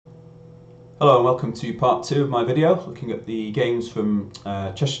Hello and welcome to part 2 of my video looking at the games from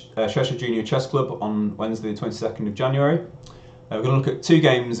Cheshire Junior Chess Club on Wednesday the 22nd of January. We're going to look at 2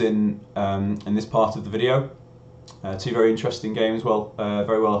 games in this part of the video. 2 very interesting games,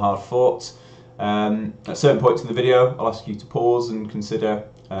 very well hard fought. At certain points in the video I'll ask you to pause and consider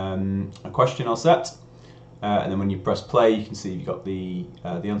a question I'll set, and then when you press play you can see if you got the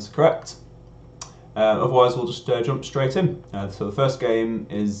answer correct. Otherwise we'll just jump straight in. So the first game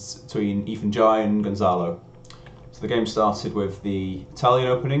is between Ethan Jai and Gonzalo. So the game started with the Italian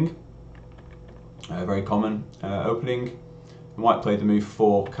opening, very common opening. And White played the move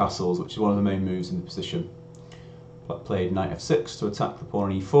 4 castles, which is one of the main moves in the position. Black played knight f6 to attack the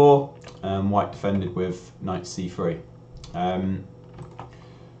pawn on e4, and White defended with knight c3.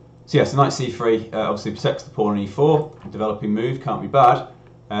 So yes, the knight c3 obviously protects the pawn on e4, a developing move, can't be bad.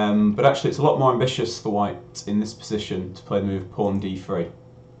 But actually it's a lot more ambitious for White in this position to play the move pawn d3.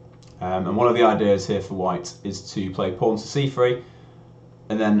 And one of the ideas here for White is to play pawn to c3,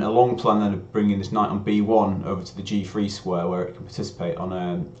 and then a long plan then of bringing this knight on b1 over to the g3 square where it can participate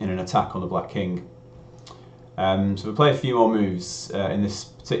in an attack on the black king. So we'll play a few more moves in this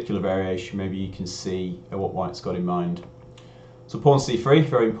particular variation. Maybe you can see what White's got in mind. So pawn c3,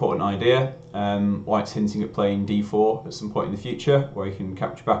 very important idea. White's hinting at playing d4 at some point in the future, where he can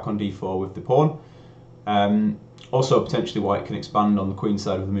capture back on d4 with the pawn. Also, potentially White can expand on the queen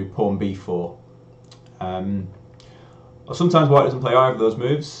side with the move pawn b4. Sometimes White doesn't play either of those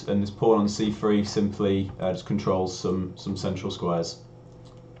moves, and this pawn on c3 simply just controls some central squares.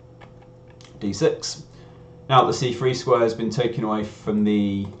 d6. Now that the c3 square has been taken away from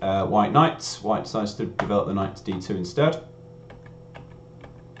the white knight, White decides to develop the knight to d2 instead.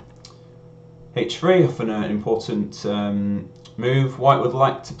 h3, often an important move. White would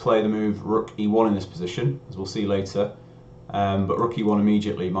like to play the move rook e1 in this position, as we'll see later, but rook e1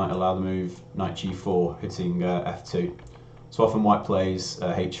 immediately might allow the move knight g4, hitting f2. So often White plays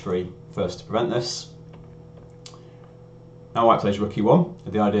h3 first to prevent this. Now White plays rook e1.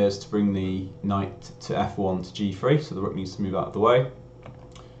 The idea is to bring the knight to f1 to g3, so the rook needs to move out of the way.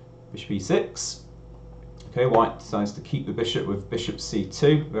 Bishop e6. Okay, White decides to keep the bishop with bishop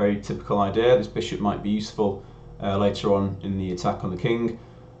c2, very typical idea. This bishop might be useful later on in the attack on the king.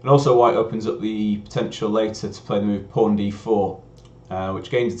 And also White opens up the potential later to play the move pawn d4, which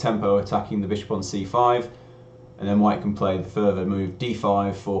gains a tempo attacking the bishop on c5, and then White can play the further move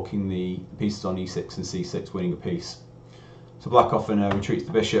d5, forking the pieces on e6 and c6, winning a piece. So Black often retreats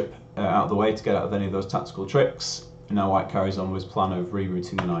the bishop out of the way to get out of any of those tactical tricks. And now White carries on with his plan of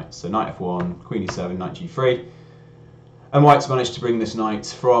rerouting the knight. So knight f1, queen e7, knight g3. And White's managed to bring this knight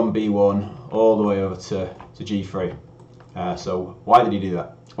from b1 all the way over to g3. So why did he do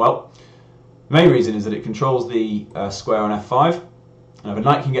that? Well, the main reason is that it controls the square on f5. And if a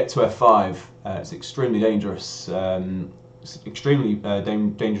knight can get to f5, it's extremely dangerous. It's extremely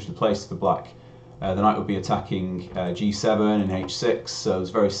dangerously placed for Black. The knight would be attacking g7 and h6, so there's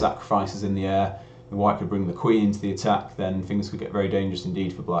very sacrifices in the air. If White could bring the queen into the attack, then things could get very dangerous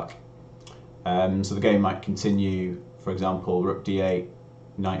indeed for Black. So the game might continue, for example, rook d8,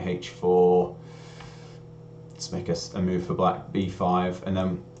 knight h4, let's make a move for Black, b5, and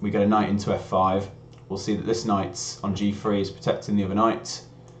then we get a knight into f5. We'll see that this knight on g3 is protecting the other knight.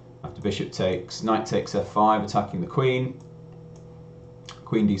 After bishop takes, knight takes f5, attacking the queen,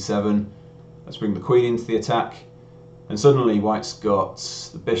 queen d7, let's bring the queen into the attack, and suddenly White's got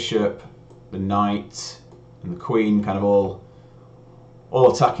the bishop, the knight and the queen kind of all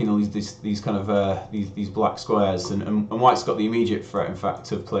attacking all these kind of these black squares, and White's got the immediate threat, in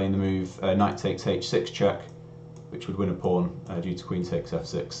fact, of playing the move knight takes h6 check, which would win a pawn due to queen takes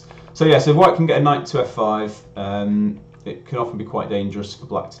f6. So yeah, so if White can get a knight to f5, it can often be quite dangerous for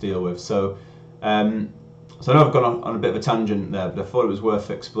Black to deal with. So so I know I've gone on a bit of a tangent there, but I thought it was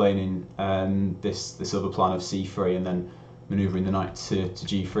worth explaining this other plan of c3 and then manoeuvring the knight to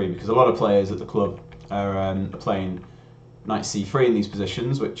g3, because a lot of players at the club are playing knight c3 in these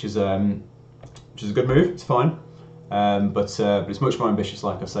positions, which is a good move. It's fine, but it's much more ambitious,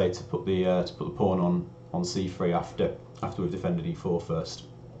 like I say, to put the pawn on c3 after we've defended e4 first.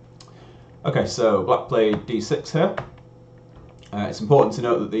 Okay, so Black played d6 here. It's important to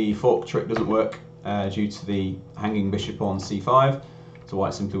note that the fork trick doesn't work due to the hanging bishop on c5. So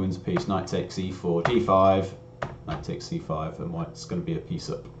White simply wins a piece. Knight takes e4, d5. Knight takes c5, and White's going to be a piece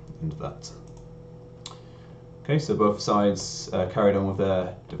up into that. Okay, so both sides carried on with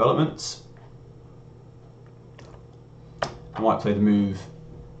their developments. And White played the move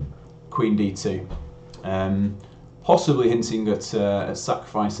queen d2, possibly hinting at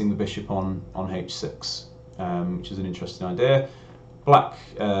sacrificing the bishop on h6, which is an interesting idea. Black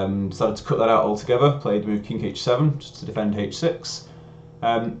decided to cut that out altogether, played the move king h7 just to defend h6.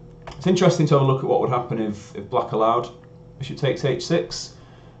 It's interesting to have a look at what would happen if black allowed bishop takes h6.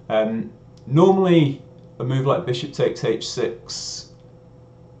 Normally a move like bishop takes h6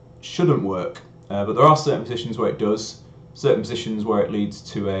 shouldn't work, but there are certain positions where it does, certain positions where it leads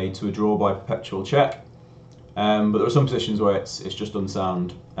to a draw by perpetual check, but there are some positions where it's just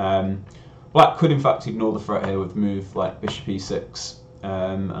unsound. Black could in fact ignore the threat here with a move like bishop e6,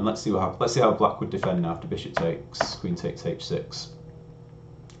 and let's see what happens. Let's see how black would defend now after bishop takes, queen takes h6.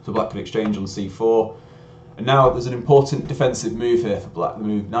 So black could exchange on c4, and now there's an important defensive move here for black, the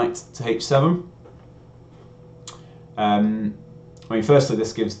move knight to h7. I mean, firstly,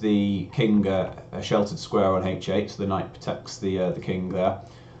 this gives the king a sheltered square on h8, so the knight protects the king there.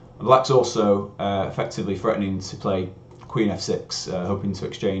 And black's also effectively threatening to play queen f6, hoping to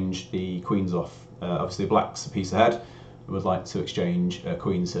exchange the queens off. Obviously, black's a piece ahead and would like to exchange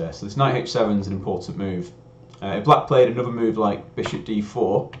queens here. So this knight h7 is an important move. If black played another move like bishop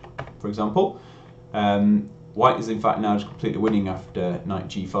d4, for example, white is in fact now just completely winning after knight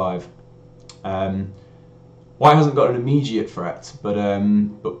g5. White hasn't got an immediate threat, but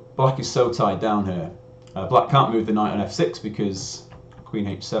black is so tied down here. Black can't move the knight on f6 because queen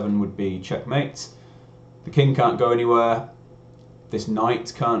h7 would be checkmate. The king can't go anywhere. This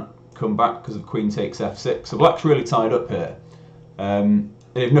knight can't come back because of queen takes f6. So black's really tied up here. And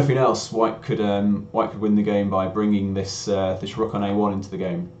if nothing else, white could win the game by bringing this this rook on a1 into the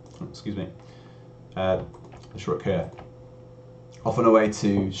game. Excuse me. This rook here. Often a way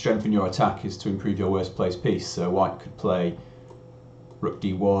to strengthen your attack is to improve your worst placed piece. So white could play rook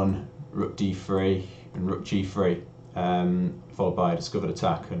d1, rook d3, and rook g3, followed by a discovered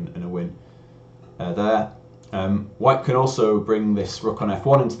attack and a win there. White can also bring this rook on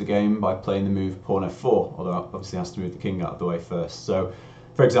f1 into the game by playing the move pawn f4, although obviously has to move the king out of the way first. So,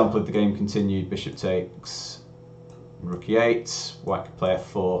 for example, if the game continued, bishop takes, rook e8, white could play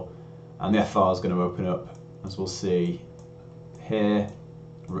f4, and the f file is going to open up, as we'll see here.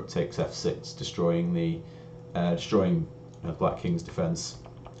 Rook takes f6, destroying the black king's defense.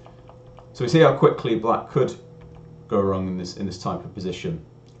 So we see how quickly black could go wrong in this type of position.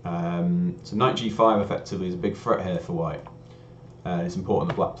 So knight g5 effectively is a big threat here for white. It's important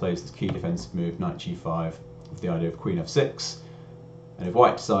that black plays this key defensive move, knight g5, with the idea of queen f6. And if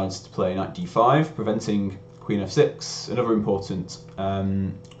white decides to play knight d5, preventing queen f6, another important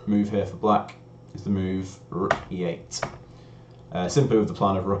move here for black is the move rook e8. Simply with the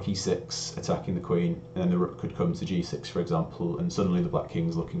plan of rook e6 attacking the queen, and then the rook could come to g6, for example, and suddenly the black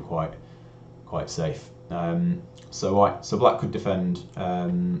king's looking quite safe. So black could defend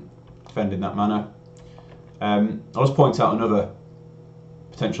in that manner. I'll just point out another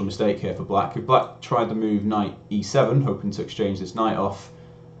potential mistake here for black. If black tried the move knight e7, hoping to exchange this knight off,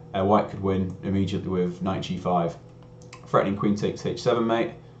 white could win immediately with knight g5, threatening queen takes h7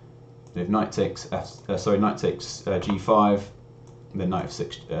 mate. And if knight takes g5, then knight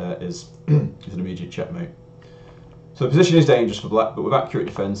f6 is an immediate checkmate. So the position is dangerous for black, but with accurate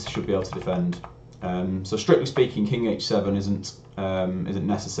defence, should be able to defend. So strictly speaking, king h7 isn't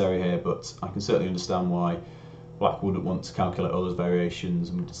necessary here, but I can certainly understand why black wouldn't want to calculate all those variations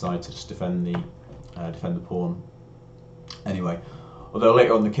and decide to just defend the pawn. Anyway, although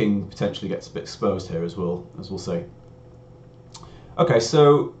later on the king potentially gets a bit exposed here as we'll see. Okay,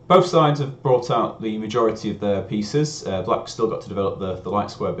 so both sides have brought out the majority of their pieces. Black's still got to develop the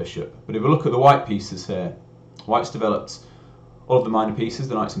light square bishop, but if we look at the white pieces here, white's developed all of the minor pieces,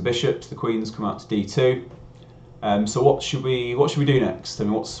 the knights and bishops, the queens come out to d2. So what should we do next? I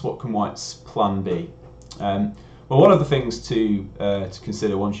mean, what can white's plan be? Well, one of the things to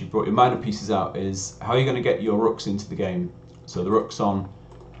consider once you've brought your minor pieces out is how you're going to get your rooks into the game. So the rooks on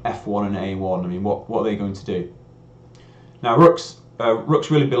f1 and a1. I mean, what are they going to do? Now, rooks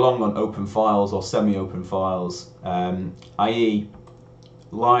really belong on open files or semi-open files, i.e.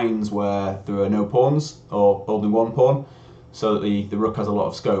 lines where there are no pawns or only one pawn, so that the rook has a lot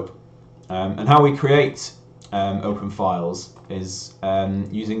of scope. And how we create open files is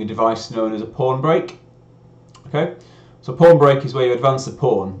using a device known as a pawn break. Okay, so pawn break is where you advance a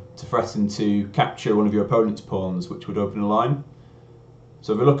pawn to threaten to capture one of your opponent's pawns, which would open a line.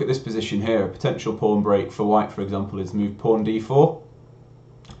 So if we look at this position here, a potential pawn break for white, for example, is move pawn d4.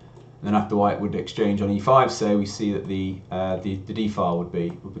 And then after white would exchange on e5, say, we see that the d file would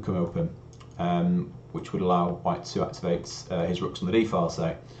become open, which would allow white to activate his rooks on the d file,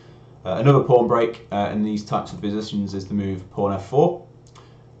 say. Another pawn break in these types of positions is the move pawn f4,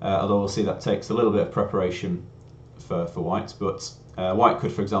 although we'll see that takes a little bit of preparation for white, but white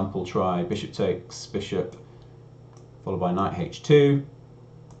could, for example, try bishop takes, bishop, followed by knight h2,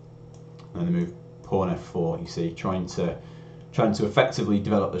 and then the move pawn f4. You see, trying to effectively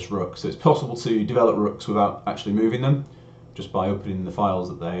develop this rook. So it's possible to develop rooks without actually moving them, just by opening the files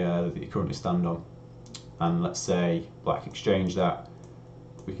that they currently stand on. And let's say black exchange that,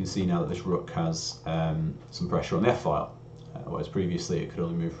 we can see now that this rook has some pressure on the f file, whereas previously it could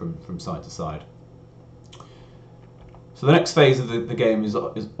only move from side to side. So the next phase of the game is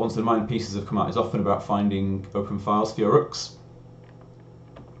once the minor pieces have come out, is often about finding open files for your rooks.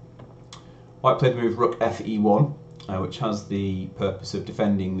 White played the move rook fe1, which has the purpose of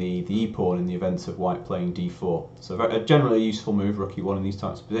defending the e-pawn in the event of white playing d4. So a generally useful move, rook e1, in these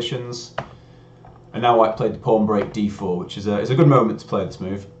types of positions. And now white played the pawn break d4, which is a good moment to play this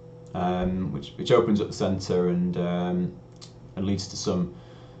move, which opens up the centre and leads to some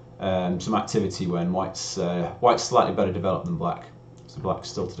activity when white's slightly better developed than black. So black's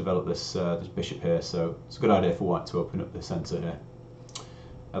still to develop this bishop here, so it's a good idea for white to open up the centre here.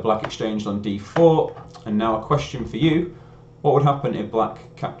 Black exchanged on d4, and now a question for you: what would happen if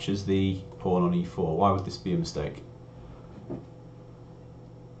black captures the pawn on e4? Why would this be a mistake?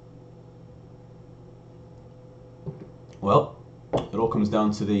 Well, it all comes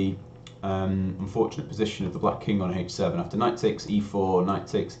down to the unfortunate position of the black king on h7. After knight takes e4, knight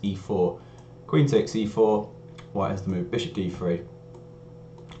takes e4, queen takes e4, white has the move bishop d3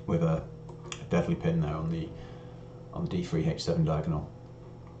 with a deadly pin there on the d3 h7 diagonal.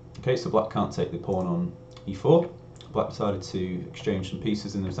 Okay, so black can't take the pawn on e4. Black decided to exchange some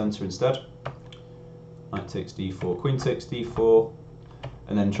pieces in the centre instead. Knight takes d4, queen takes d4,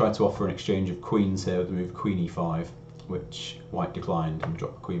 and then tried to offer an exchange of queens here with the move queen e5, which white declined and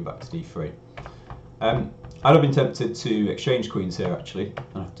dropped the queen back to d3. I'd have been tempted to exchange queens here actually.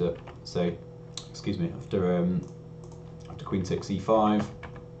 I have to say, excuse me, after queen takes e5.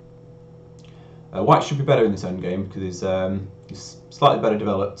 White should be better in this endgame because he's slightly better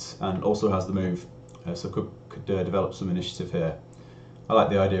developed and also has the move, so could develop some initiative here. I like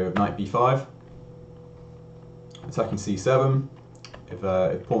the idea of knight b5, attacking c7. If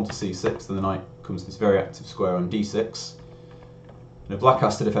pawn to c6, then the knight comes to this very active square on d6. And if black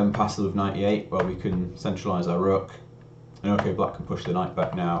has to defend passive with knight e8, well, we can centralise our rook. And okay, black can push the knight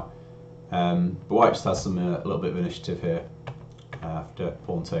back now, but white just has a little bit of initiative here. After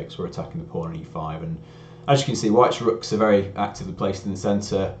pawn takes, we're attacking the pawn on e5, and as you can see, white's rooks are very actively placed in the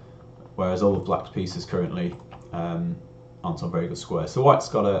centre, whereas all of black's pieces currently aren't on very good squares. So white's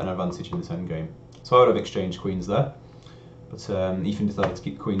got an advantage in this endgame. So I would have exchanged queens there, but Ethan decided to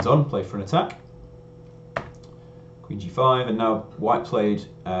keep the queens on, play for an attack. Queen g5, and now white played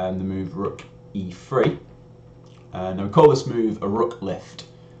the move rook e3. Now we call this move a rook lift.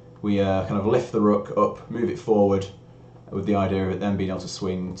 We kind of lift the rook up, move it forward, with the idea of it then being able to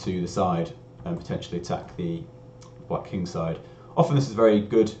swing to the side and potentially attack the black king side. Often this is a very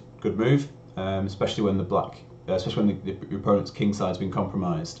good move, especially when your opponent's king side's been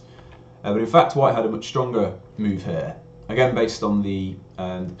compromised. But in fact, white had a much stronger move here. Again, based on the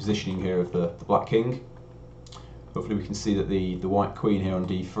positioning here of the black king. Hopefully we can see that the white queen here on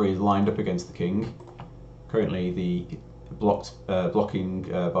d3 is lined up against the king. Currently blocking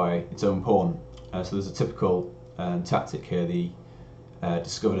by its own pawn. So there's a typical tactic here, the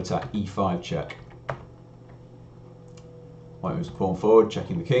discovered attack e5 check. White moves the pawn forward,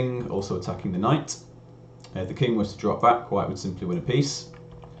 checking the king, also attacking the knight. If the king was to drop back, white would simply win a piece.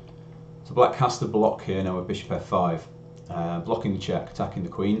 So black has to block here now with bishop f5, blocking the check, attacking the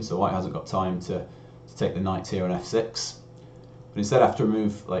queen, so white hasn't got time to take the knight here on f6. But instead, after a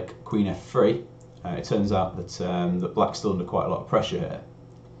move like queen f3, it turns out that black's still under quite a lot of pressure here.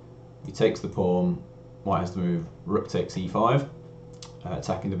 He takes the pawn, white has the move rook takes e5,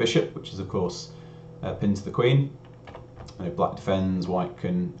 attacking the bishop, which is of course pinned to the queen. And if black defends, white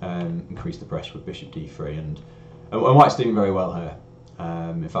can increase the pressure with bishop d3, and white's doing very well here.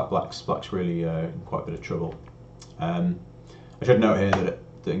 In fact, black's really in quite a bit of trouble. I should note here that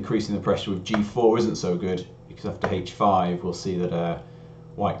increasing the pressure with g4 isn't so good, because after h5 we'll see that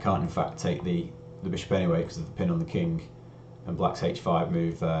white can't in fact take the bishop anyway because of the pin on the king, and black's h5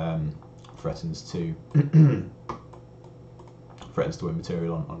 move threatens to win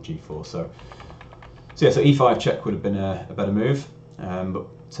material on g4. So e5 check would have been a better move, but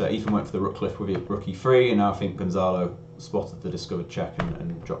Ethan went for the rook lift with rook e3, and now I think Gonzalo spotted the discovered check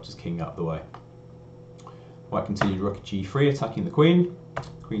and dropped his king out of the way. White continued rook g3, attacking the queen.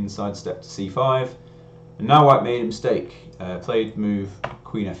 Queen sidestepped to c5, and now white made a mistake. Played move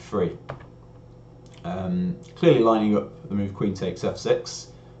queen f3, clearly lining up the move queen takes f6,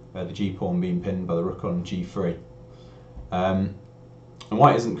 the g pawn being pinned by the rook on g3. And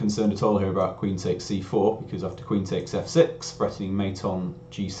white isn't concerned at all here about queen takes c4, because after queen takes f6, threatening mate on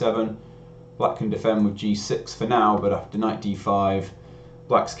g7, black can defend with g6 for now, but after knight d5,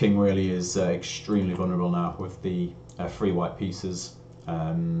 black's king really is extremely vulnerable now, with the three white pieces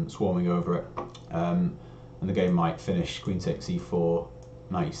swarming over it. And the game might finish queen takes e4,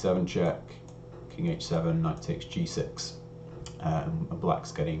 knight e7 check, king h7, knight takes g6. And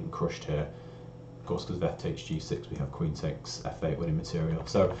black's getting crushed here. Of course, because of f takes g6, we have queen takes f8 winning material.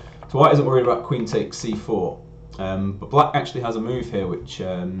 So white isn't worried about queen takes c4, but black actually has a move here which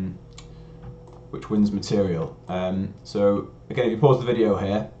wins material. So again, if you pause the video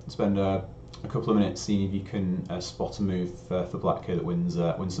here, spend a couple of minutes seeing if you can spot a move for black here that wins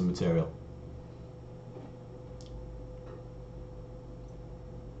some material.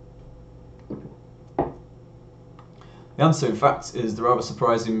 The answer, in fact, is the rather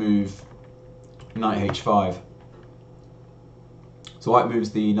surprising move knight h5. So white moves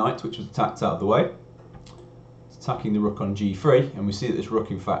the knight, which was attacked, out of the way. It's attacking the rook on g3, and we see that this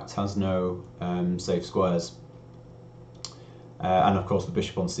rook, in fact, has no safe squares. And of course, the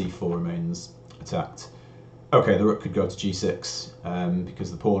bishop on c4 remains attacked. Okay, the rook could go to g6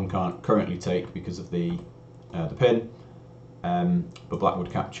 because the pawn can't currently take because of the pin, but black would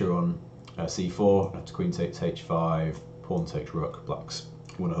capture on c4. After queen takes h5, pawn takes rook. Black's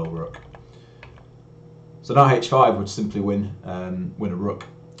won a whole rook. So knight h5 would simply win a rook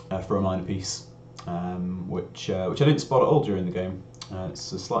for a minor piece, which I didn't spot at all during the game.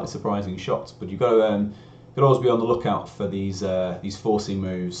 It's a slightly surprising shot, but you've got to always be on the lookout for these forcing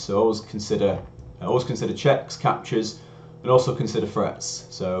moves. So always consider checks, captures, and also consider threats.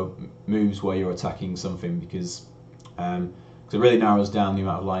 So moves where you're attacking something, because it really narrows down the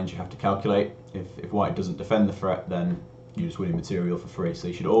amount of lines you have to calculate. If white doesn't defend the threat, then you're just winning material for free. So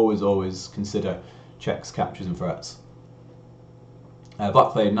you should always consider checks, captures, and threats.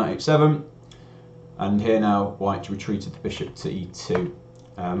 Black played knight h7, and here now white retreated the bishop to e2.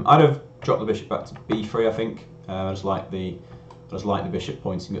 I'd have dropped the bishop back to b3. I think I just like the bishop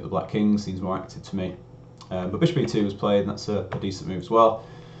pointing at the black king. Seems more active to me. But bishop e2 was played, and that's a decent move as well.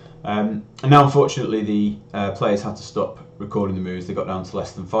 And now, unfortunately, the players had to stop recording the moves. They got down to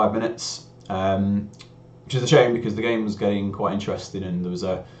less than 5 minutes, which is a shame because the game was getting quite interesting, and there was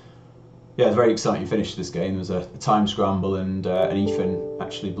a very exciting finish to this game. There was a time scramble, and Ethan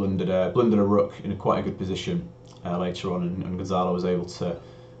actually blundered a rook in quite a good position later on, and Gonzalo was able to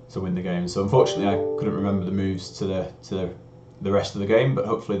win the game. So unfortunately, I couldn't remember the moves to the rest of the game, but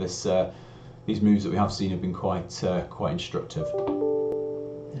hopefully these moves that we have seen have been quite instructive.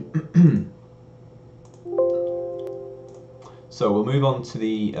 So we'll move on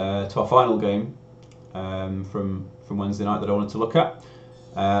to our final game from Wednesday night that I wanted to look at.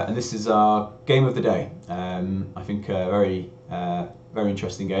 And this is our game of the day. I think a very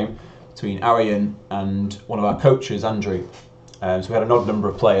interesting game between Arian and one of our coaches, Andrew. So we had an odd number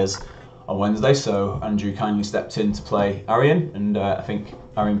of players on Wednesday, so Andrew kindly stepped in to play Arian, and I think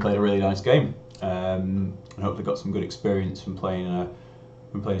Arian played a really nice game, and hopefully got some good experience from playing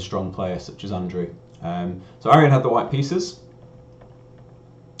a strong player such as Andrew. So Arian had the white pieces,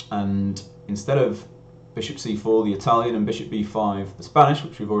 and instead of bishop c4, the Italian, and bishop b5, the Spanish,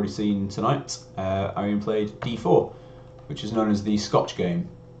 which we've already seen tonight, Arian played d4, which is known as the Scotch game.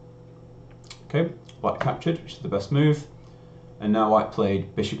 Okay, white captured, which is the best move, and now white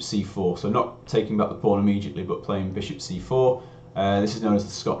played bishop c4, so not taking back the pawn immediately, but playing bishop c4. This is known as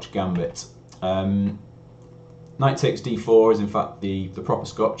the Scotch gambit. Knight takes d4 is in fact the proper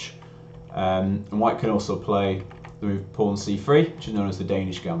Scotch, and white can also play the move pawn c3, which is known as the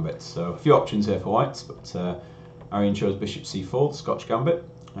Danish gambit. So a few options here for white, but Arian chose bishop c4, the Scotch gambit,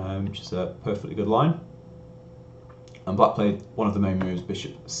 which is a perfectly good line. And black played one of the main moves,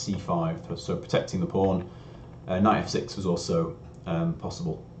 bishop c5, so protecting the pawn. Knight f6 was also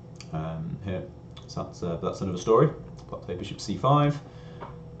possible here. So that's another story. Black played bishop c5,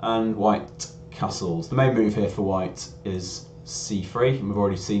 and white castles. The main move here for white is c3, and we've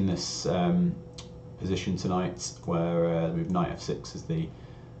already seen this position tonight, where the move knight f6 is the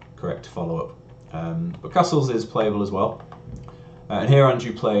correct follow-up. But castles is playable as well. And here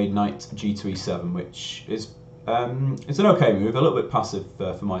Andrew played knight g to e7, which is it's an okay move, a little bit passive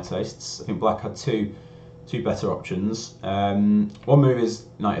for my tastes. I think black had two better options. One move is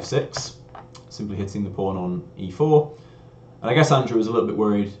knight f6, simply hitting the pawn on e4. And I guess Andrew was a little bit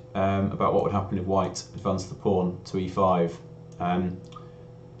worried about what would happen if white advanced the pawn to e5.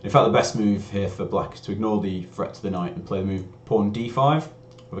 In fact, the best move here for black is to ignore the threat to the knight and play the move pawn d5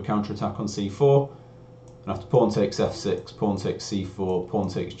 with a counter-attack on c4. And after pawn takes f6, pawn takes c4, pawn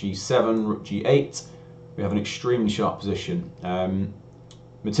takes g7, rook g8, we have an extremely sharp position.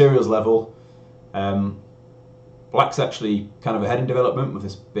 materials level, black's actually kind of ahead in development with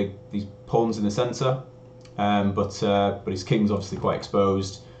these pawns in the centre, but his king's obviously quite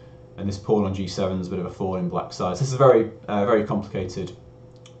exposed, and this pawn on g7 is a bit of a thorn in black's side. So this is a very complicated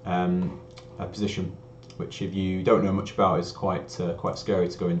position, which if you don't know much about is quite scary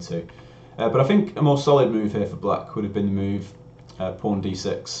to go into. But I think a more solid move here for black would have been the move pawn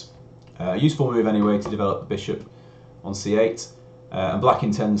d6. A useful move anyway to develop the bishop on c8. And black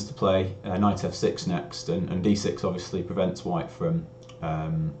intends to play knight f6 next, and d6 obviously prevents white from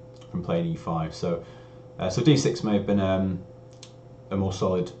playing e5. So d6 may have been a more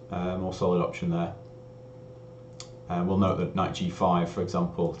solid option there. We'll note that knight g5, for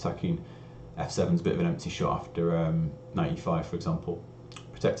example, attacking f7 is a bit of an empty shot after knight e5, for example,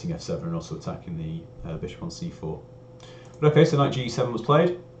 protecting f7 and also attacking the bishop on c4. But okay, so knight g7 was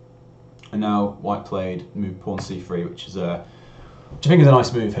played, and now white played move pawn c3, which I think is a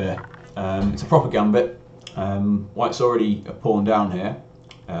nice move here. It's a proper gambit. White's already a pawn down here,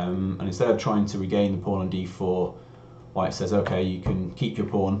 and instead of trying to regain the pawn on d4, white says, okay, you can keep your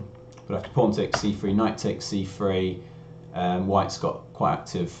pawn, but after pawn takes c3, knight takes c3, white's got quite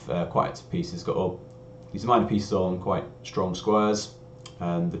active pieces. Got all these minor pieces all on quite strong squares,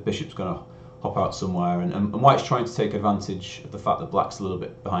 and the bishop's going to hop out somewhere, and white's trying to take advantage of the fact that black's a little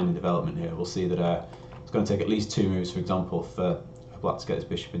bit behind in development here. We'll see that it's going to take at least 2 moves, for example, for black to get his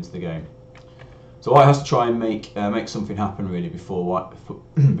bishop into the game. So white has to try and make something happen really before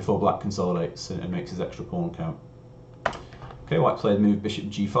black consolidates and makes his extra pawn count. Okay, white played the move bishop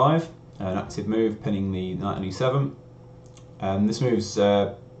g5, an active move, pinning the knight on e7. And this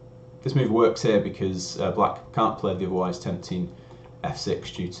move works here because black can't play the otherwise tempting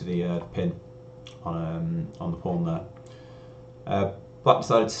f6 due to the pin on the pawn there. Black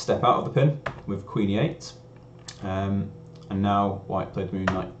decided to step out of the pin with queen e8, and now white played the move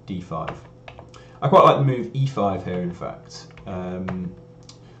knight d5. I quite like the move e5 here, in fact. One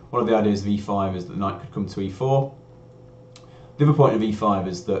of the ideas of e5 is that the knight could come to e4. The other point of e5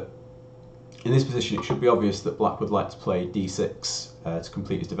 is that in this position it should be obvious that black would like to play d6 to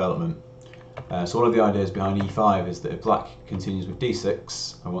complete his development. So one of the ideas behind e5 is that if black continues with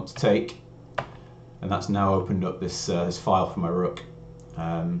d6, I want to take, and that's now opened up this file for my rook.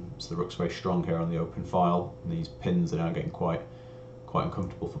 So the rook's very strong here on the open file, and these pins are now getting quite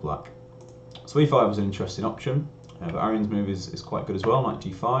uncomfortable for black. So e5 was an interesting option, but Arian's move is quite good as well, knight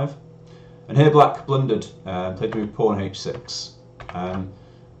g5. And here black blundered, played the move pawn h6.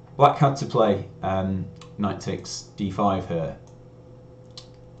 Black had to play knight takes d5 here,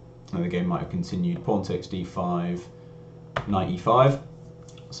 and the game might have continued. Pawn takes d5, knight e5.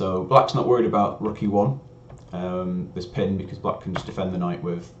 So black's not worried about rook e1, this pin, because black can just defend the knight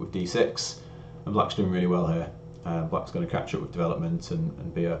with d6, and black's doing really well here. Black's going to catch up with development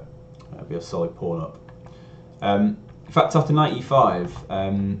and be a solid pawn up. In fact, after knight e5,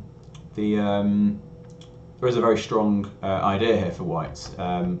 there is a very strong idea here for white.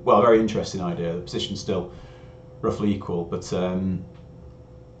 Well, a very interesting idea. The position's still roughly equal, but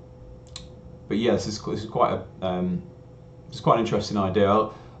yeah, this is quite an interesting idea.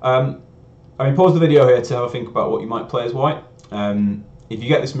 I mean, pause the video here to have a think about what you might play as white. If you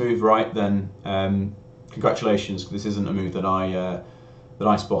get this move right, then congratulations. This isn't a move that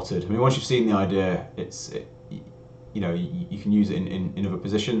I spotted. I mean, once you've seen the idea, you know, you can use it in other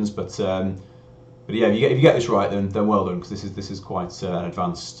positions, but yeah, if you get this right, then well done, because this is quite an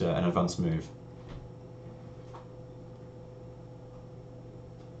advanced move.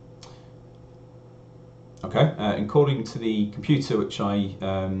 Okay, according to the computer, which I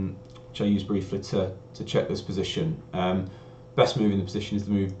used briefly to check this position, best move in the position is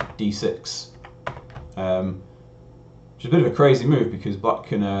the move d6, which is a bit of a crazy move because black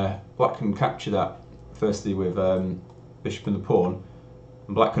can capture that firstly with bishop and the pawn,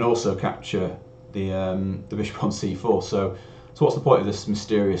 and black can also capture the bishop on c4. So what's the point of this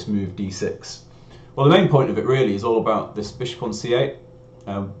mysterious move d6? Well, the main point of it really is all about this bishop on c8.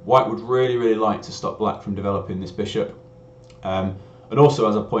 White would really like to stop black from developing this bishop, and also,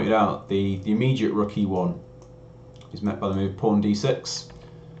 as I pointed out, the immediate rook e1 is met by the move pawn d6.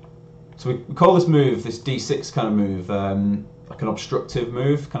 So we call this move, this d6 kind of move, like an obstructive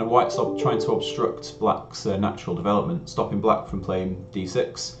move. Kind of white's trying to obstruct black's natural development, stopping black from playing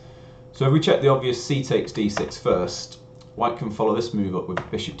d6. So if we check the obvious c takes d6 first, white can follow this move up with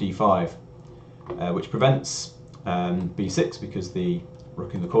bishop d5, which prevents b6 because the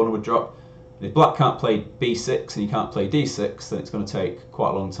rook in the corner would drop. And if black can't play b6 and he can't play d6, then it's going to take quite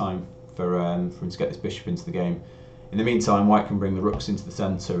a long time for him to get this bishop into the game. In the meantime, white can bring the rooks into the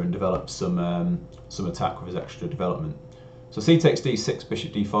centre and develop some attack with his extra development. So c takes d6,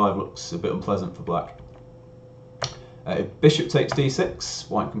 bishop d5 looks a bit unpleasant for black. If bishop takes d6,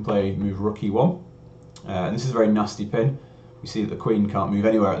 white can play move rook e1. And this is a very nasty pin. We see that the queen can't move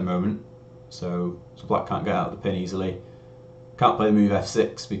anywhere at the moment, so black can't get out of the pin easily. Can't play the move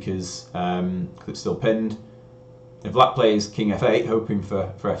f6 because it's still pinned. If black plays king f8, hoping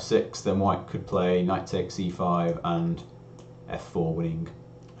for f6, then white could play knight takes e5 and f4, winning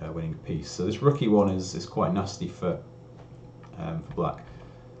a piece. So this rook e1 is quite nasty for black.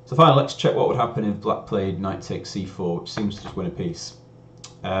 So finally, let's check what would happen if black played knight takes c4, which seems to just win a piece.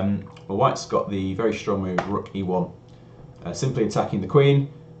 Well, white's got the very strong move rook e1, simply attacking the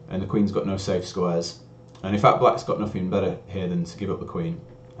queen, and the queen's got no safe squares. And in fact, black's got nothing better here than to give up the queen.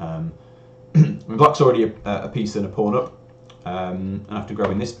 Black's already a piece and a pawn up, and after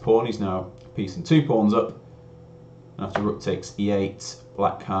grabbing this pawn, he's now a piece and 2 pawns up. And after rook takes e8,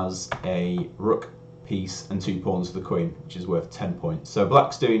 black has a rook, piece, and 2 pawns to the queen, which is worth 10 points. So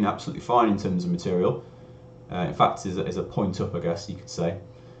black's doing absolutely fine in terms of material. In fact, is a point up, I guess you could say.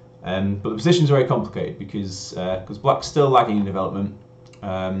 But the position's very complicated because black's still lagging in development,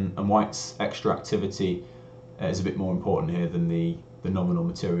 and white's extra activity is a bit more important here than the nominal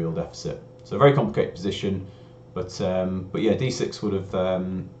material deficit. So a very complicated position, but yeah, d6 would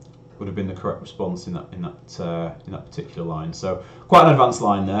have been the correct response in that particular line. So quite an advanced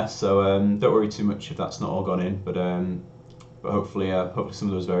line there. So don't worry too much if that's not all gone in, but hopefully some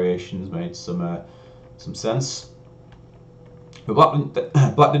of those variations made some sense. But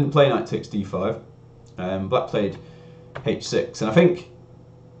black didn't play knight takes d5. Black played h6, and I think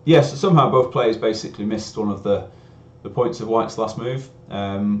yes, somehow both players basically missed one of the points of white's last move.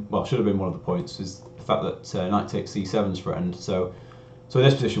 Well, should have been one of the points, is the fact that knight takes c7 is threatened. So in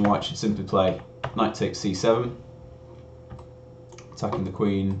this position, white should simply play knight takes c7, attacking the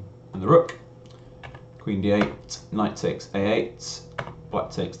queen and the rook. Queen d8, knight takes a8,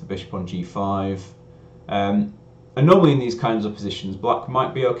 black takes the bishop on g5. And normally in these kinds of positions, black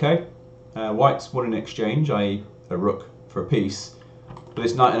might be okay. White's won an exchange, i.e. a rook for a piece, but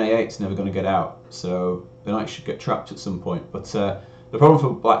this knight and a8 is never going to get out, so the knight should get trapped at some point. But the problem for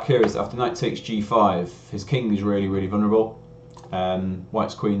black here is that after knight takes g5, his king is really, really vulnerable.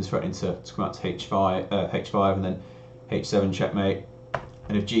 White's queen's threatening to come out to h5 and then h7 checkmate.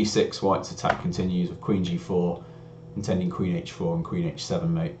 And if g6, white's attack continues with queen g4, intending queen h4 and queen h7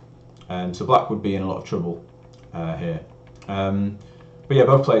 mate. So black would be in a lot of trouble here. But yeah,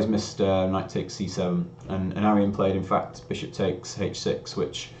 both players missed knight takes c7, and Arian played, in fact, bishop takes h6,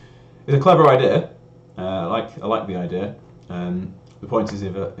 which is a clever idea. I like the idea. The point is,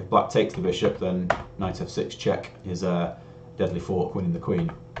 if black takes the bishop, then knight f6 check is a deadly fork, winning the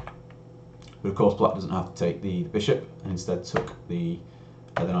queen. But of course, black doesn't have to take the bishop, and instead took the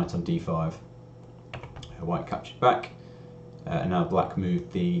knight on d5. White captured back, and now black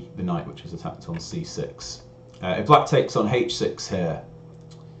moved the knight, which was attacked on c6. If black takes on h6 here,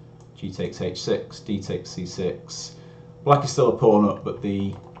 g takes h6, d takes c6. Black is still a pawn up, but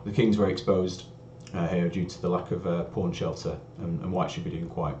the king's very exposed here due to the lack of pawn shelter, and white should be doing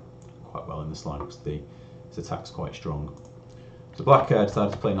quite well in this line because his attack's quite strong. So black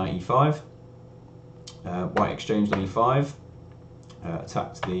decided to play knight e5. White exchanged on e5,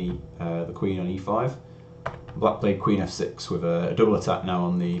 attacked the queen on e5. Black played queen f6 with a double attack now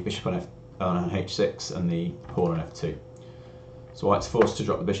on the bishop on h6 and the pawn on f2. So white's forced to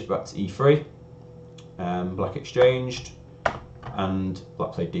drop the bishop back to e3. Black exchanged, and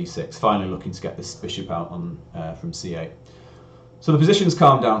black played d6, finally looking to get this bishop out on from c8. So the position's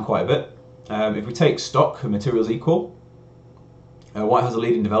calmed down quite a bit. If we take stock, the material's equal. White has a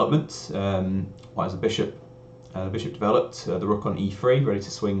lead in development. White has a bishop. The bishop developed, the rook on e3, ready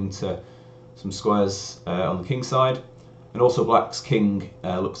to swing to some squares on the king side. And also black's king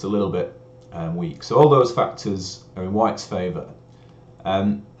looks a little bit weak. So all those factors are in white's favour.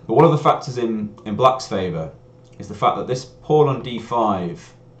 But one of the factors in black's favour is the fact that this pawn on d5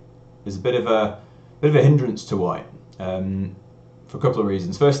 is a bit of a hindrance to white for a couple of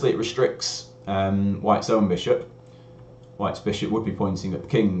reasons. Firstly, it restricts white's own bishop. White's bishop would be pointing at the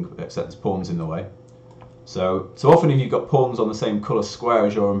king, except his pawn's in the way. So often if you've got pawns on the same colour square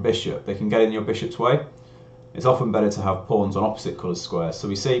as your own bishop, they can get in your bishop's way. It's often better to have pawns on opposite colour squares. So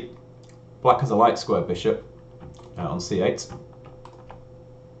we see black has a light square bishop on c8.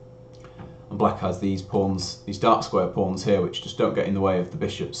 And black has these pawns, these dark square pawns here, which just don't get in the way of the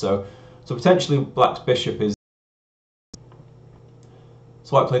bishop. So potentially black's bishop is...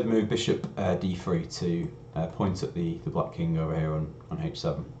 So white played the move bishop d3 to point at the black king over here on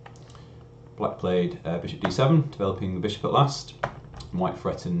h7. Black played bishop d7, developing the bishop at last. And white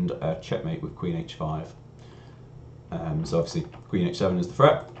threatened checkmate with queen h5. So obviously queen h7 is the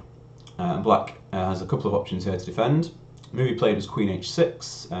threat. And black has a couple of options here to defend. The move he played was queen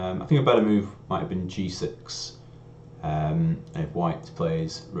h6. I think a better move might have been g6. If white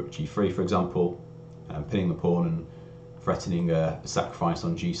plays rook g3, for example, pinning the pawn and threatening a sacrifice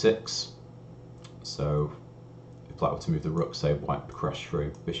on g6. So if black were to move the rook, say white would crash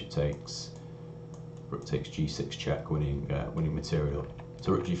through, bishop takes, rook takes g6 check, winning material.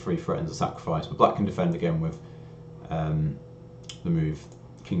 So rook g3 threatens a sacrifice, but black can defend again with the move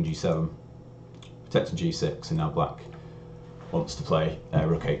king g7, protecting g6, and now black wants to play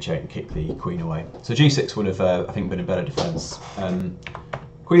rook h8 and kick the queen away. So g6 would have, I think, been a better defence.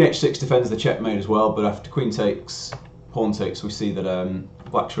 Queen h6 defends the checkmate as well, but after queen takes, pawn takes, we see that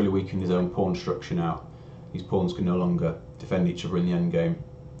black's really weakened his own pawn structure now. These pawns can no longer defend each other in the endgame.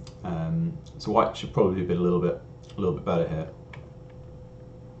 So white should probably be a little bit better here.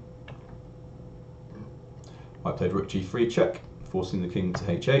 White played rook g3 check, forcing the king to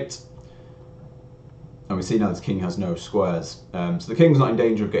h8. And we see now this king has no squares. So the king's not in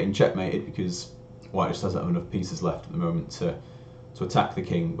danger of getting checkmated because white just doesn't have enough pieces left at the moment to attack the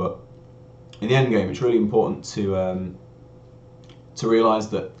king. But in the endgame, it's really important to realise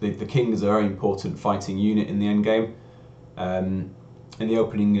that the king is a very important fighting unit in the endgame. In the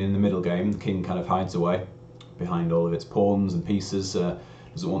opening and in the middle game, the king kind of hides away behind all of its pawns and pieces,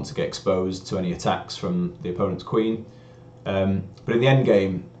 doesn't want to get exposed to any attacks from the opponent's queen. But in the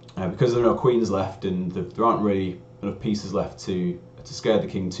endgame, because there are no queens left and there aren't really enough pieces left to scare the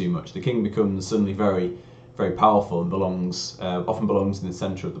king too much, the king becomes suddenly very, very powerful and often belongs in the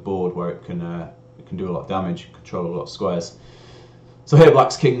centre of the board where it can do a lot of damage, control a lot of squares. So here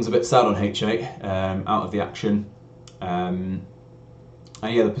black's king's a bit sad on h8, out of the action. And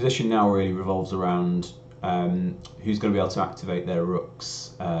yeah, the position now really revolves around who's going to be able to activate their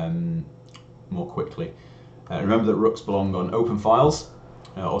rooks more quickly. Remember that rooks belong on open files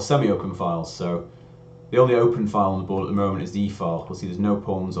or semi-open files, so the only open file on the board at the moment is the e file. We'll see there's no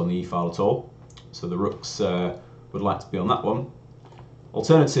pawns on the e file at all, so the rooks would like to be on that one.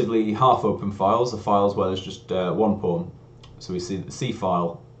 Alternatively, half open files are files where there's just one pawn. So we see that the c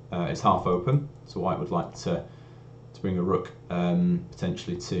file is half open, so white would like to bring a rook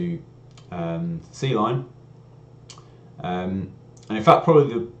potentially to the c line. And in fact,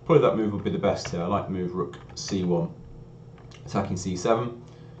 probably that move would be the best here. I like the move rook c1, attacking c7.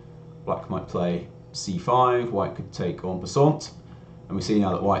 Black might play c5. White could take en passant, and we see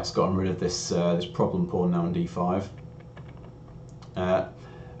now that white's gotten rid of this problem pawn now on d5.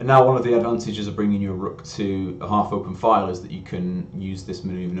 And now one of the advantages of bringing your rook to a half-open file is that you can use this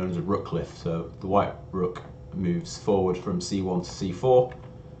manoeuvre known as a rook lift. So the white rook moves forward from c1 to c4,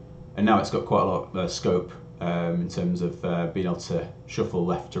 and now it's got quite a lot of scope in terms of being able to shuffle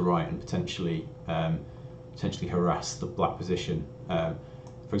left to right and potentially harass the black position.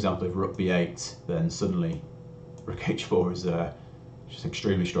 For example, if rook b8, then suddenly rook h4 is just an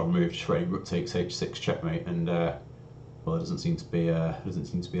extremely strong move, just threatening rook takes h6 checkmate, and well, there doesn't seem to be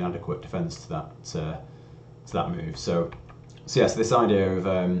an adequate defence to that move. So yes, this idea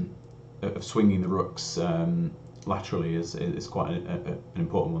of swinging the rooks laterally is quite an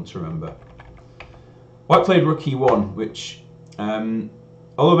important one to remember. White played rook e1, which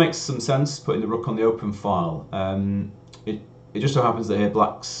although it makes some sense putting the rook on the open file, it just so happens that here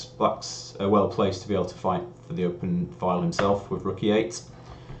black's well placed to be able to fight for the open file himself with rook e8.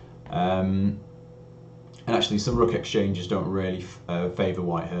 And actually some rook exchanges don't really favour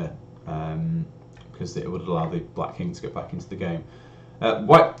white here, because it would allow the black king to get back into the game.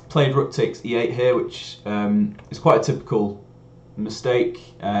 White played rook takes e8 here, which is quite a typical mistake.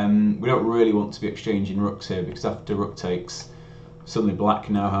 We don't really want to be exchanging rooks here, because after rook takes, suddenly black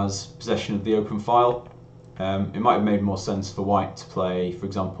now has possession of the open file. It might have made more sense for white to play, for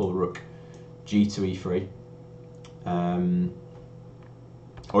example, rook g to e3.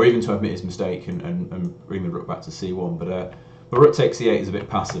 Or even to admit his mistake and bring the rook back to c1, but rook takes e8 is a bit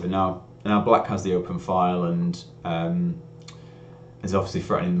passive, and now black has the open file and is obviously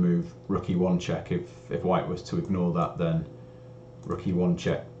threatening the move rook e1 check. If white was to ignore that, then rook e1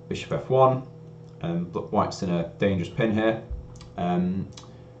 check, bishop f1, and white's in a dangerous pin here.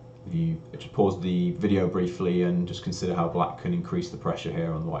 If you just pause the video briefly and just consider how black can increase the pressure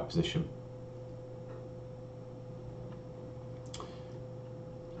here on the white position.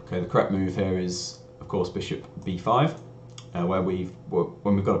 Okay, the correct move here is, of course, bishop b5, where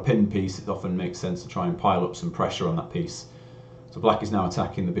when we've got a pinned piece, it often makes sense to try and pile up some pressure on that piece. So black is now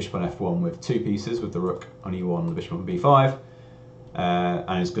attacking the bishop on f1 with two pieces, with the rook on e1 and the bishop on b5,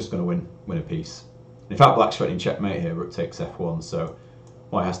 and is just going to win a piece. In fact, black's threatening checkmate here, rook takes f1, so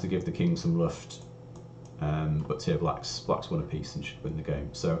white has to give the king some luft but here black's won a piece and should win the game.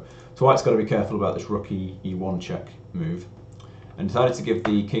 So white's got to be careful about this rook e1 check move, and decided to give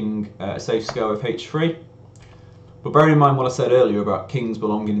the king a safe square with h3. But bearing in mind what I said earlier about kings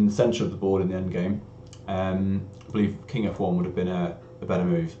belonging in the centre of the board in the endgame, I believe king f1 would have been a better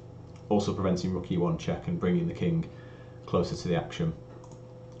move, also preventing rook e1 check and bringing the king closer to the action.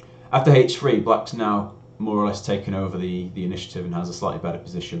 After h3, black's now more or less taken over the initiative and has a slightly better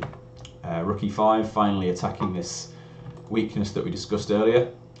position. Rook e5 finally attacking this weakness that we discussed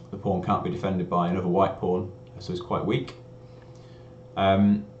earlier. The pawn can't be defended by another white pawn, so it's quite weak.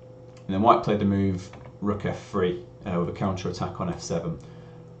 And then white played the move rook f3 with a counter attack on f7.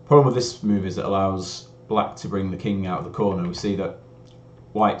 Problem with this move is it allows black to bring the king out of the corner. We see that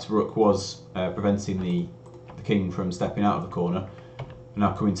white's rook was preventing the king from stepping out of the corner.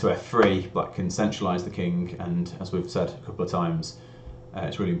 Now coming to f3, black can centralise the king, and as we've said a couple of times,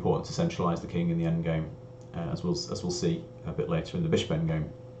 it's really important to centralise the king in the endgame, as we'll see a bit later in the bishop endgame.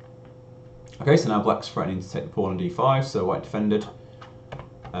 Okay, so now black's threatening to take the pawn on d5, so white defended.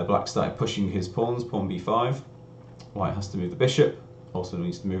 Black started pushing his pawns, pawn b5. White has to move the bishop, also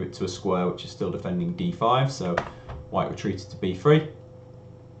needs to move it to a square which is still defending d5, so white retreated to b3.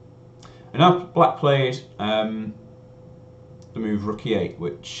 And now black played the move rook e8,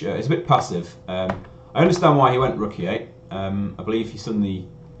 which is a bit passive. I understand why he went rook e8. I believe he suddenly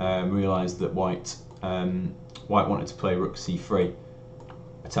realised that white wanted to play rook c3,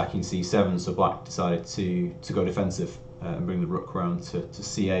 attacking c7, so black decided to go defensive and bring the rook round to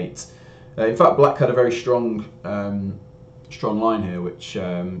c8. In fact, black had a very strong line here, which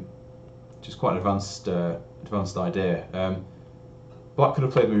is quite an advanced idea. Black could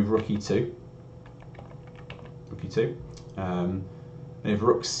have played the move rook e2, and if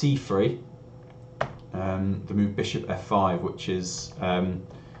rook c3, the move bishop f5, which is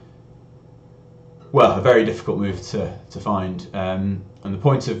well, a very difficult move to find. And the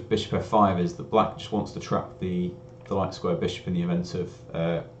point of bishop f5 is that black just wants to trap the light square bishop in the event of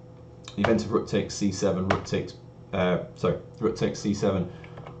rook takes c7, rook takes c7,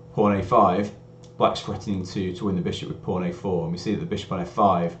 pawn a5. Black's threatening to win the bishop with pawn a4, and we see that the bishop on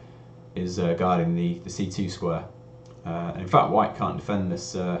f5 is guarding the c2 square. And in fact, white can't defend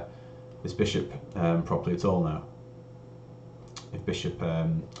this bishop properly at all now. If bishop,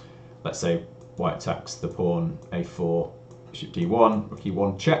 let's say white attacks the pawn a4, bishop d1, rook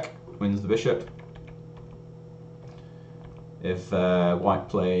e1 check, wins the bishop. If white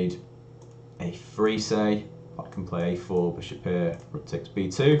played a3, say, black can play a4, bishop here, rook takes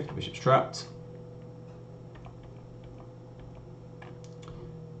b2, the bishop's trapped.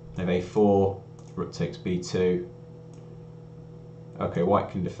 And if a4, rook takes b2. Okay, white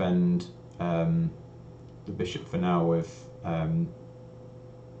can defend the bishop for now with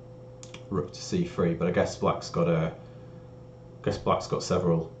rook to c3, but I guess black's got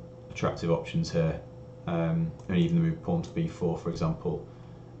several attractive options here, and even the move pawn to b4, for example.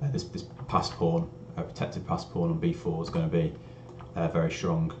 This pass pawn, a protected pass pawn on b4 is going to be very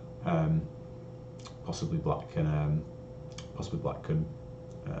strong. Possibly black can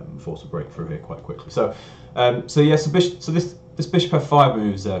force a breakthrough here quite quickly. So this bishop f5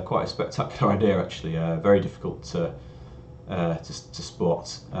 move is quite a spectacular idea, actually. Very difficult to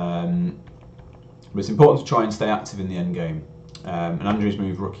spot, but it's important to try and stay active in the endgame. And Andrew's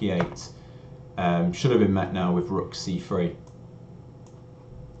move rook e8 should have been met now with rook c3,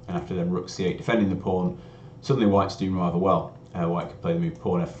 and after then rook c8, defending the pawn. Suddenly white's doing rather well. White could play the move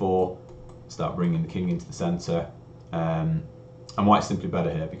pawn f4, start bringing the king into the centre, and white's simply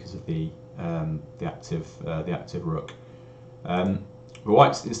better here because of the active rook. But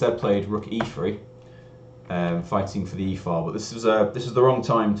white's instead played rook e3, fighting for the e file. But this is the wrong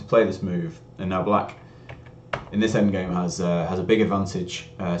time to play this move, and now black in this endgame has a big advantage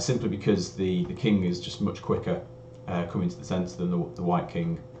simply because the king is just much quicker coming to the centre than the white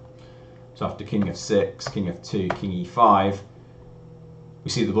king. So after king f6, king f2, king e5,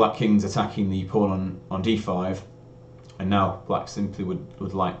 we see the black king's attacking the pawn on d5, and now black simply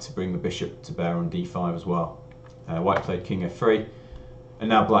would like to bring the bishop to bear on d5 as well. White played king f3, and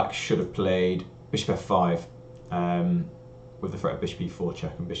now black should have played bishop f5 with the threat of bishop e4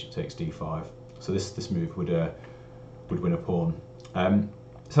 check and bishop takes d5. So this move would win a pawn.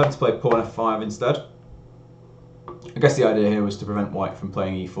 Decided to play pawn f5 instead. I guess the idea here was to prevent white from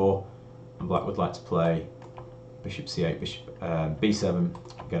playing e4, and black would like to play bishop c8, bishop b7,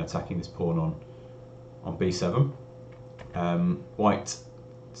 again attacking this pawn on b7. White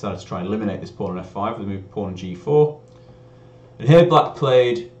decided to try and eliminate this pawn on f5 with the move pawn on g4. And here black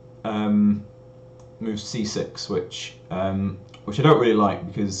played move c6, which I don't really like,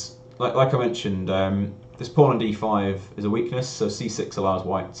 because like I mentioned, this pawn on d5 is a weakness, so c6 allows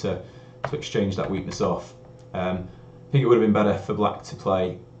white to exchange that weakness off. I think it would have been better for black to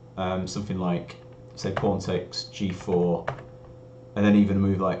play something like, say, pawn takes g4, and then even a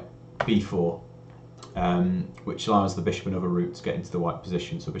move like b4, which allows the bishop another route to get into the white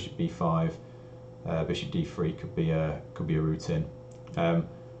position. So bishop b5, bishop d3 could be a route in. I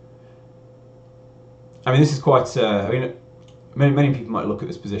mean, this is quite. I mean, many people might look at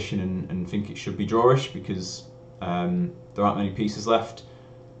this position and think it should be drawish because there aren't many pieces left.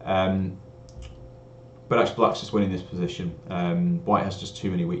 But actually, black's just winning this position. White has just too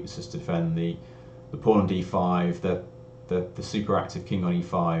many weaknesses to defend. The pawn on d5, the super active king on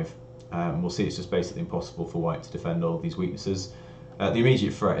e5. We'll see it's just basically impossible for white to defend all of these weaknesses. The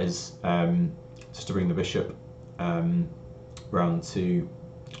immediate threat is just to bring the bishop round to,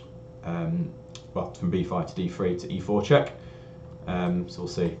 well, from b5 to d3 to e4 check. So we'll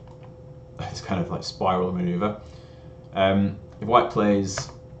see. It's kind of like spiral maneuver. If white plays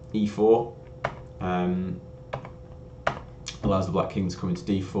e4, allows the black king to come into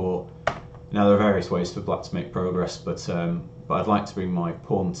d4. Now there are various ways for black to make progress, but I'd like to bring my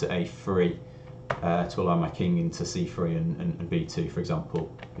pawn to a3 to allow my king into c3 and b2, for example.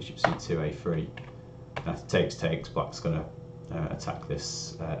 Bishop c2, a3. Now if it takes, black's going to attack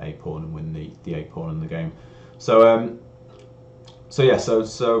this a pawn and win the a pawn in the game. So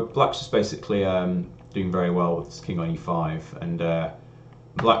so black's just basically doing very well with this king on e5, and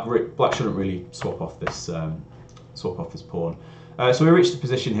black shouldn't really swap off this pawn. So we reached a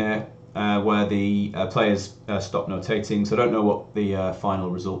position here where the players stop notating. So I don't know what the final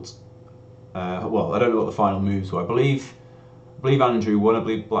result. Well, I don't know what the final moves were. I believe Andrew won. I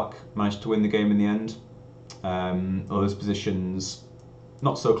believe black managed to win the game in the end. Although this position's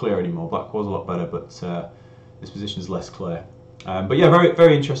not so clear anymore. Black was a lot better, but this position's less clear. But yeah,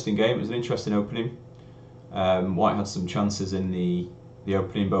 very interesting game. It was an interesting opening. White had some chances in the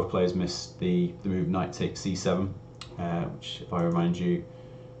opening. Both players missed the move knight takes c7, which, if I remind you,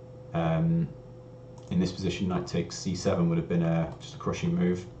 in this position, knight takes c7 would have been just a crushing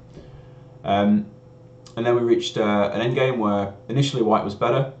move. And then we reached an endgame where initially white was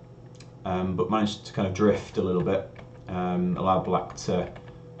better, but managed to kind of drift a little bit, allowed black to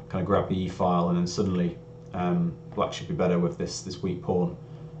kind of grab the e-file, and then suddenly black should be better with this weak pawn.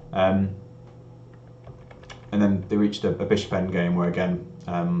 And then they reached a bishop endgame where again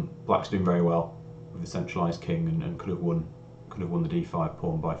black's doing very well with the centralised king and could have won the d5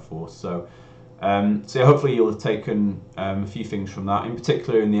 pawn by force. So yeah, hopefully you'll have taken a few things from that. In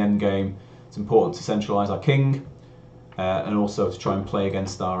particular, in the endgame, it's important to centralise our king and also to try and play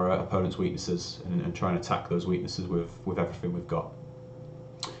against our opponent's weaknesses and try and attack those weaknesses with everything we've got.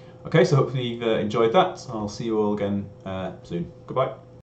 Okay, so hopefully you've enjoyed that. I'll see you all again soon. Goodbye.